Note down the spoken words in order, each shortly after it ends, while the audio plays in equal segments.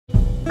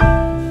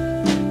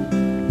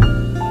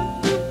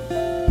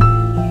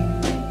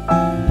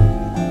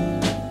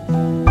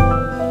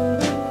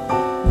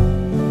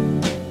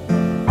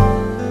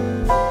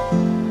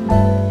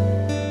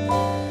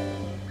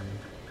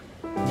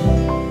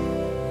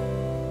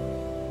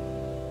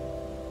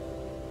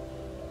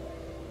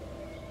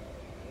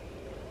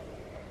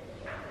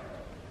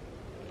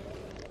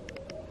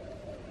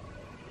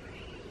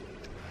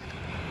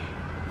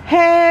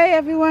Hey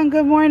everyone,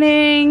 good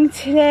morning.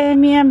 Today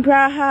me and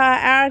Braha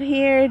out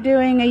here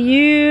doing a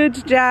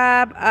huge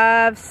job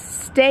of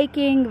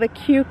staking the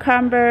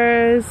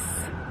cucumbers.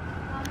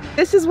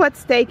 This is what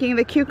staking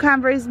the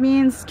cucumbers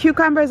means.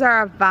 Cucumbers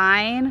are a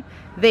vine.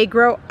 They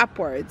grow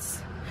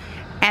upwards.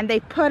 And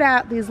they put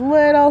out these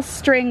little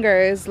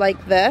stringers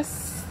like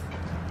this.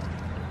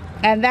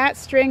 And that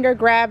stringer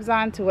grabs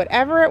onto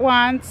whatever it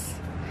wants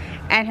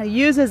and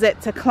uses it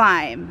to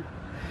climb.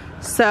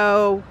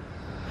 So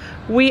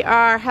we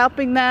are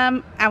helping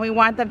them and we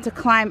want them to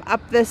climb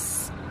up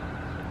this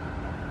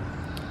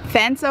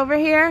fence over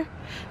here.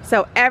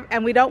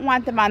 And we don't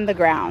want them on the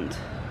ground.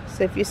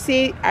 So if you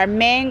see, our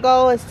main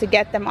goal is to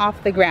get them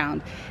off the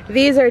ground.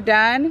 These are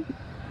done.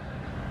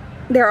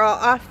 They're all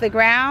off the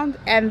ground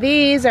and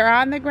these are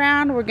on the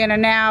ground. We're gonna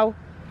now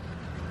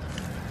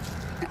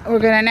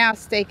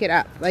stake it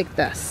up like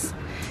this.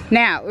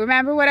 Now,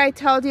 remember what I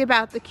told you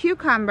about the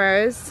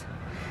cucumbers?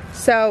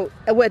 So,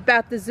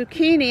 about the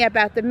zucchini,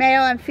 about the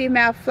male and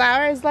female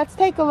flowers, let's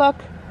take a look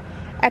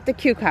at the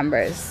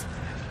cucumbers.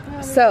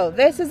 So,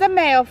 this is a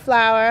male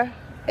flower.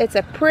 It's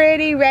a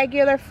pretty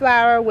regular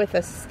flower with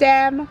a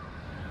stem.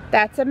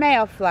 That's a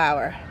male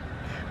flower.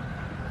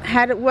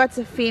 What's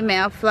a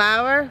female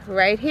flower?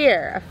 Right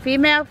here. A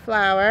female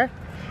flower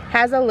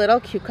has a little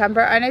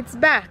cucumber on its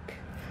back.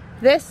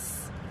 This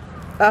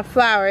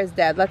flower is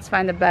dead. Let's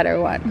find a better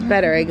one,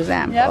 better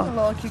example. Yeah, a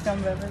little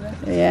cucumber over there.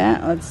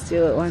 Yeah, let's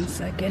do it 1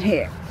 second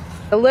here.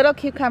 The little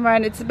cucumber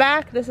on its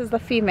back, this is the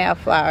female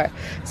flower.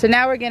 So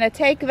now we're gonna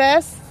take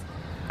this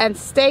and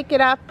stake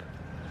it up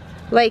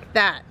like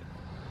that.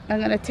 I'm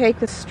gonna take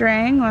the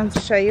string,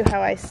 let's show you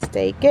how I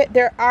stake it.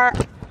 There are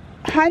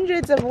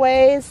hundreds of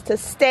ways to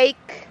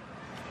stake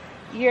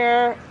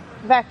your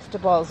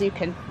vegetables.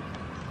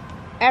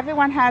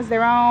 Everyone has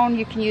their own.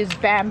 You can use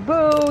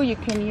bamboo, you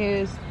can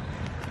use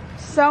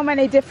so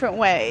many different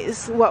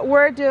ways. What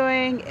we're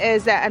doing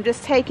is that I'm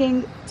just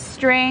taking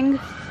string.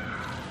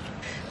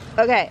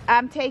 Okay,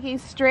 I'm taking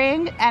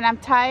string and I'm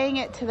tying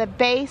it to the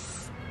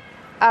base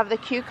of the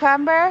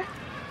cucumber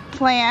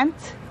plant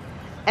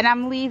and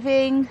I'm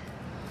leaving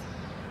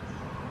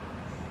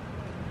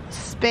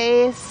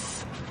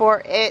space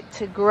for it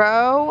to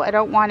grow. I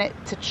don't want it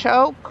to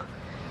choke,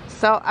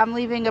 so I'm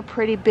leaving a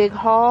pretty big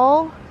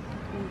hole.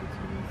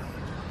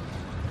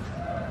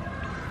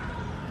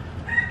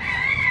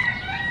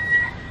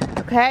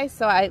 Okay,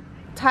 so I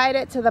tied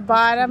it to the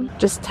bottom.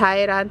 Just tie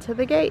it onto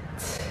the gate.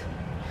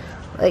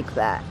 Like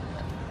that.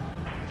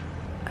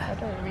 How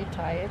do I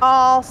retie it?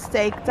 All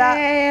staked up.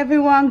 Hey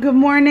everyone, good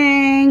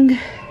morning.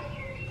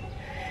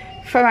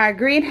 From our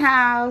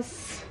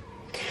greenhouse.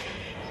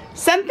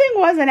 Something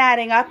wasn't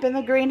adding up in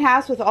the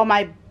greenhouse with all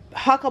my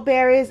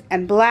huckleberries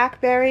and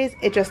blackberries.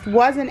 It just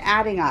wasn't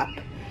adding up.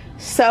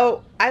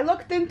 So I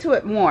looked into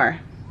it more.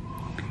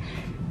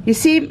 You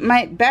see,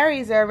 my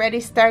berries are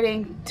already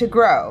starting to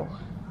grow.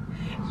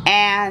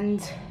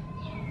 And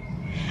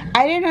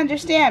I didn't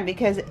understand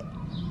because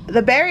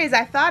the berries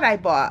I thought I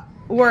bought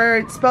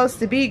were supposed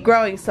to be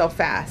growing so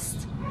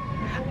fast.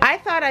 I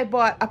thought I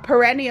bought a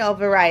perennial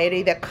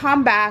variety that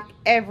come back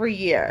every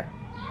year.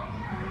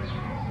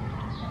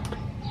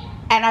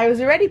 And I was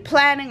already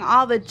planning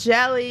all the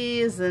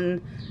jellies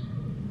and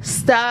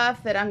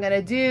stuff that I'm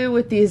gonna do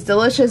with these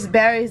delicious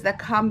berries that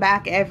come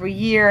back every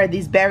year,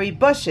 these berry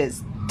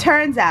bushes.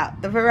 Turns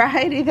out the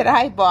variety that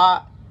I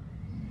bought,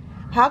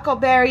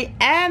 huckleberry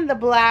and the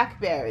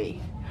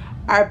blackberry,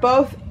 are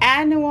both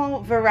annual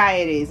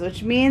varieties,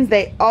 which means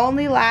they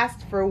only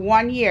last for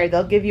 1 year.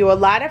 They'll give you a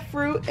lot of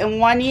fruit in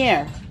 1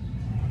 year,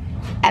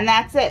 and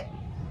that's it.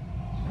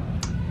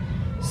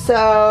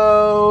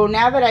 So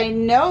now that I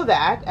know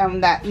that,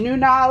 that new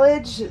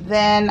knowledge,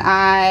 then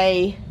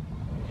I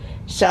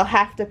shall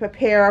have to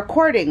prepare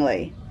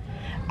accordingly.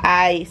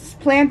 I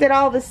planted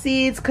all the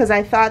seeds because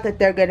I thought that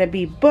they're going to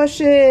be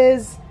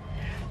bushes.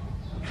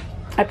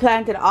 I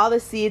planted all the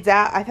seeds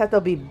out. I thought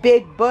they'll be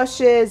big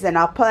bushes and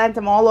I'll plant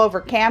them all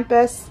over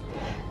campus.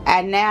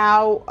 And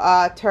now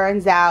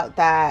turns out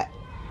that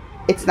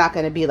it's not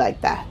going to be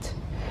like that.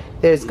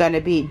 There's going to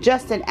be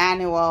just an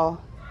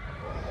annual.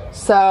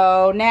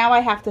 So now I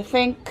have to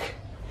rethink.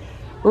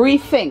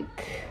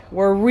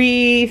 We're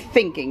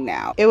rethinking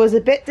now. It was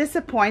a bit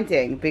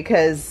disappointing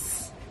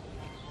because,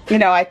 you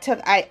know, I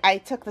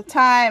took the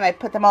time. I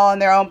put them all in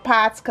their own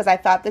pots because I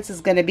thought this is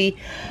going to be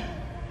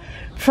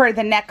for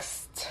the next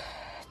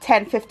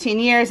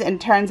 10-15 years,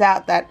 and turns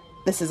out that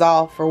this is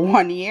all for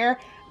 1 year.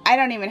 I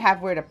don't even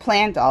have where to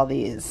plant all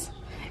these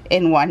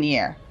in 1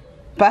 year,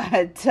 but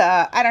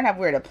I don't have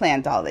where to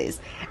plant all these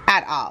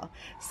at all.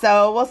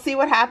 So we'll see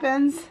what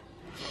happens.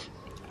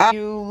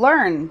 You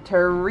learn to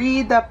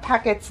read the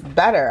packets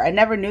better. I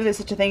never knew there's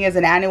such a thing as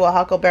an annual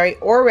huckleberry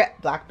or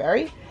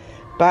blackberry,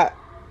 but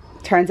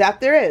turns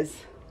out there is.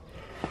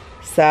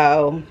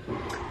 So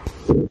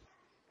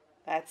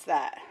that's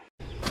that.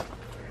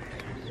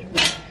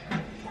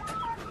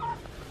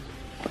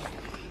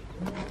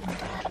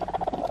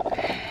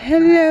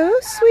 Hello,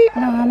 sweet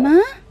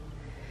mama.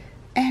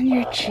 And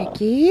your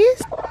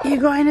chickies. You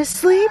going to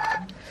sleep?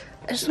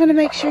 I just want to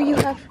make sure you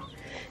have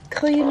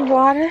clean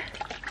water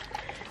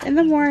in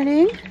the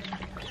morning.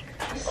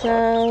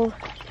 So,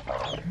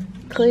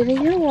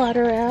 cleaning your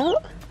water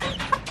out.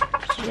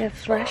 You have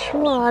fresh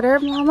water,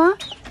 Mama.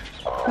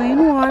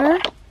 Clean water.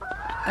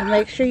 And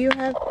make sure you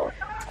have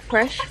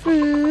fresh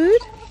food.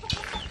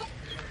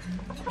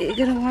 You're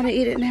gonna want to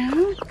eat it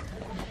now?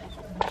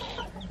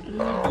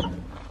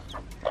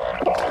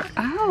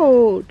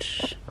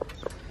 Ouch.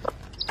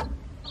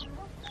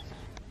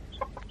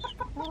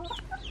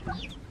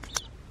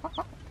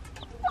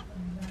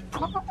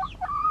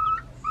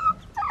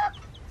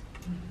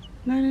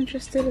 Not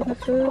interested in the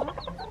food?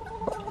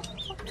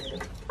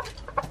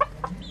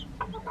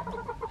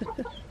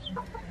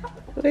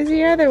 Where's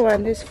the other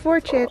one? There's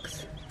 4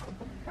 chicks.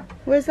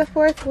 Where's the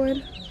 4th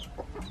one?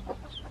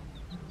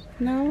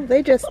 No,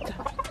 they just...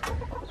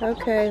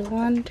 Okay,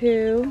 1,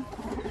 2.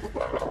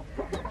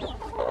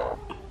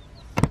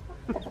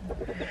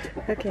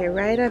 Okay,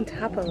 right on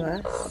top of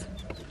us.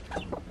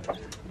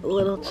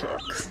 Little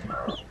chicks.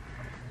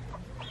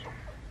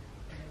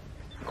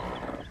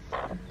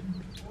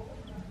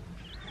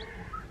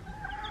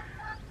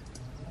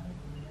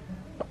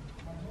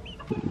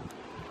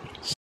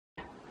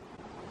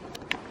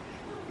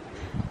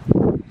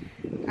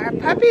 Our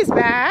puppy's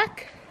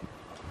back.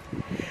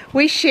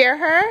 We share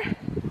her.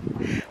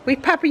 We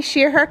puppy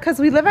share her because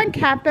we live on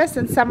campus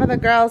and some of the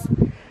girls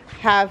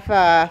have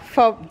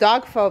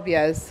dog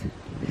phobias.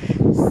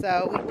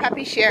 So we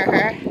puppy share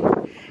her.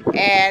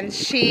 And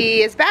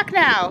she is back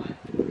now.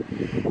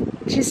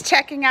 She's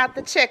checking out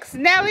the chicks.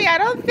 Nellie, I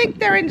don't think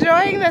they're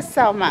enjoying this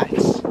so much.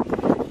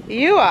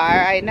 You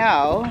are, I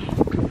know.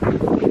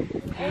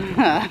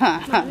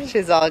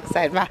 She's all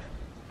excited.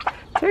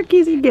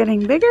 Turkeys are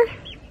getting bigger.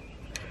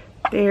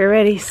 They're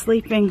already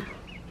sleeping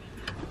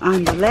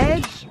on the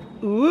ledge.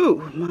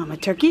 Ooh, mama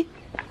turkey.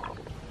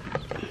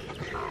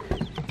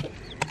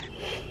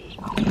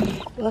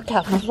 Look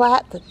how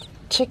flat the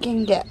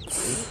chicken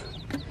gets.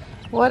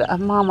 What a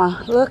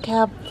mama. Look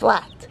how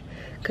flat.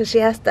 Because she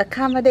has to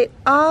accommodate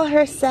all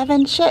her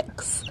 7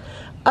 chicks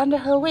under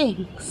her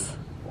wings.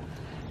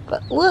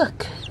 But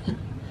look.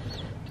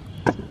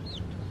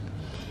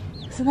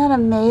 Isn't that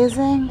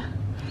amazing?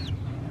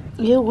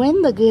 You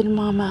win the Good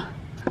Mama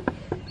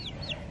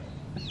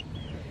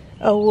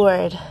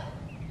award.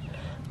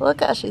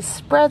 Look how she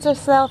spreads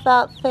herself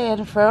out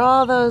thin for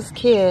all those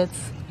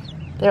kids.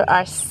 There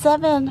are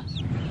 7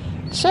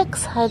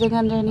 chicks hiding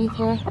underneath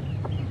her.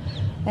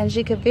 And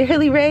she could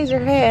barely raise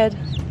her head.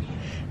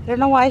 I don't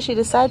know why she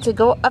decided to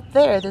go up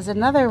there. There's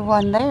another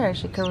one there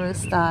she could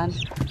roost on.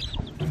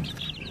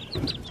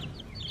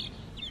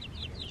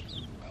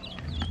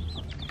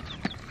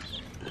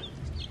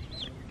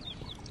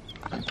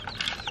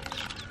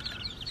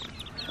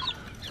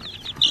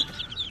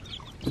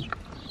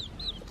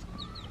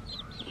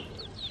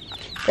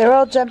 They're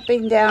all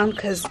jumping down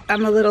because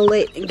I'm a little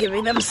late in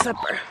giving them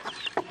supper.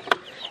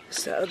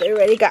 So they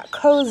already got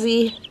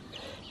cozy,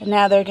 and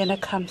now they're gonna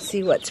come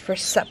see what's for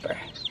supper.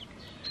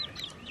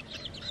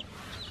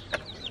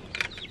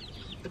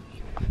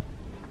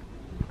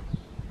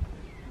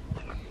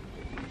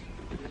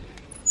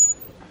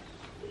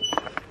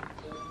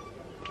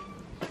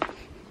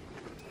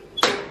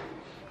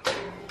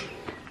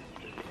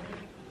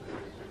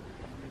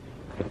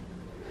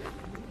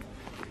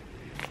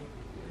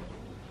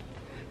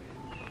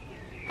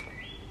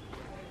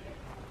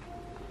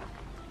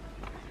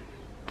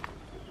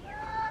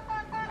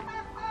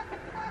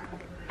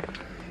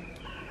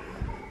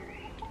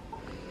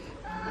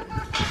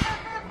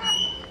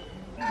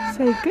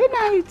 Say good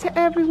night to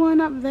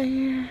everyone up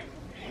there.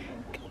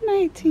 Good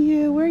night to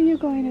you. Where are you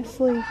going to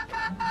sleep?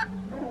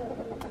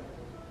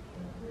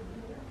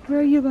 Where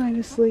are you going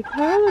to sleep?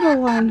 Hi,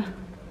 little one.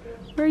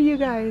 Where are you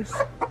guys?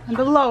 On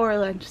the lower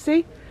ledge.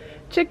 See?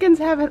 Chickens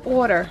have an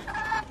order.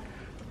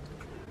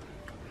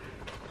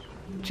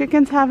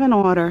 Chickens have an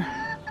order.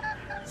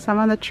 Some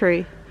on the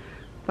tree.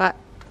 But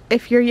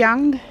if you're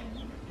young,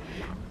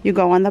 you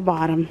go on the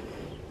bottom.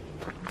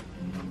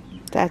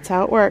 That's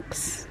how it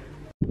works.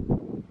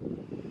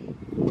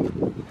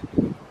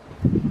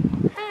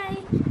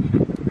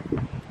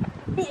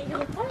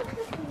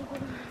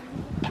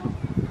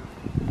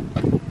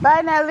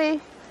 Bye,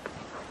 Nellie.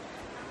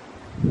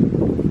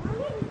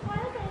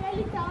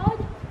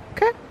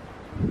 Okay.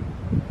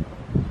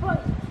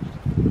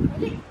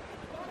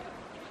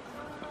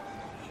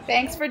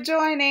 Thanks for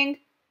joining.